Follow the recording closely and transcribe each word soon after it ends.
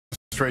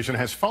administration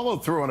has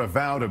followed through on a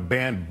vow to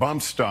ban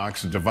bump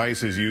stocks,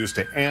 devices used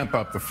to amp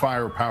up the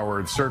firepower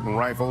in certain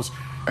rifles,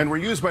 and were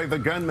used by the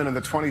gunman in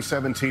the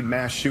 2017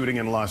 mass shooting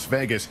in Las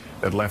Vegas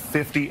that left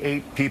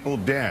 58 people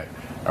dead.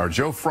 Our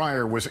Joe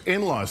Fryer was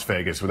in Las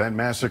Vegas when that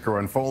massacre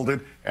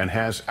unfolded and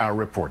has our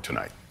report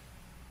tonight.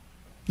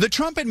 The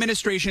Trump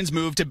administration's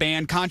move to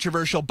ban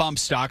controversial bump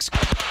stocks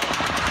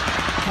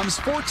comes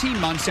 14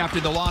 months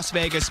after the Las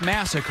Vegas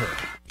massacre.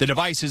 The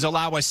devices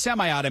allow a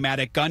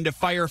semi-automatic gun to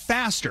fire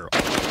faster,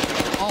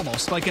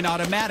 almost like an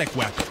automatic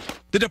weapon.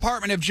 The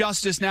Department of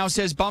Justice now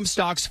says bump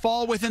stocks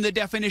fall within the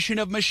definition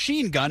of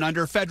machine gun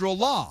under federal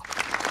law,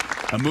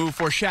 a move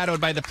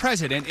foreshadowed by the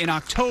president in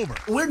October.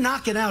 We're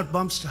knocking out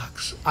bump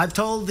stocks. I've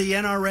told the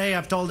NRA,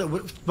 I've told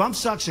it, bump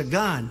stocks are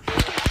gone.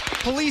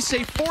 Police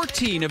say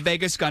 14 of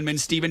Vegas gunman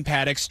Stephen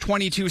Paddock's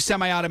 22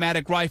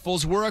 semi-automatic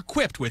rifles were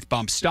equipped with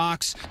bump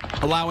stocks,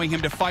 allowing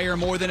him to fire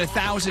more than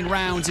 1,000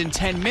 rounds in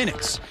 10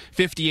 minutes.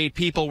 58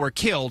 people were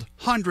killed,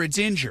 hundreds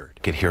injured. I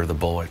could hear the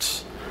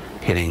bullets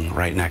hitting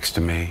right next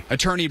to me.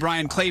 Attorney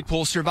Brian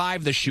Claypool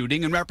survived the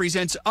shooting and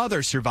represents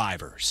other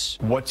survivors.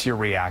 What's your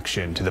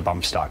reaction to the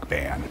bump stock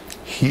ban?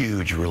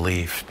 Huge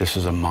relief. This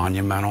is a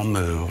monumental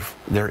move.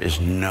 There is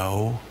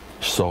no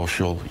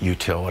social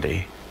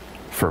utility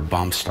for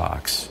bump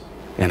stocks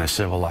in a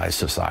civilized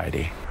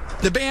society.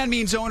 The ban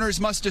means owners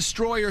must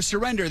destroy or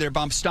surrender their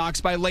bump stocks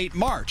by late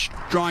March,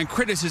 drawing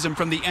criticism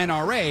from the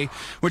NRA,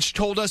 which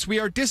told us we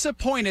are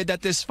disappointed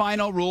that this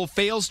final rule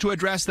fails to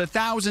address the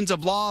thousands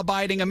of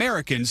law-abiding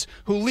Americans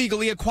who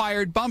legally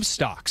acquired bump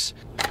stocks.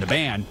 The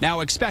ban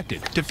now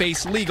expected to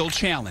face legal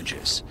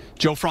challenges.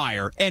 Joe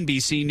Fryer,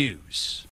 NBC News.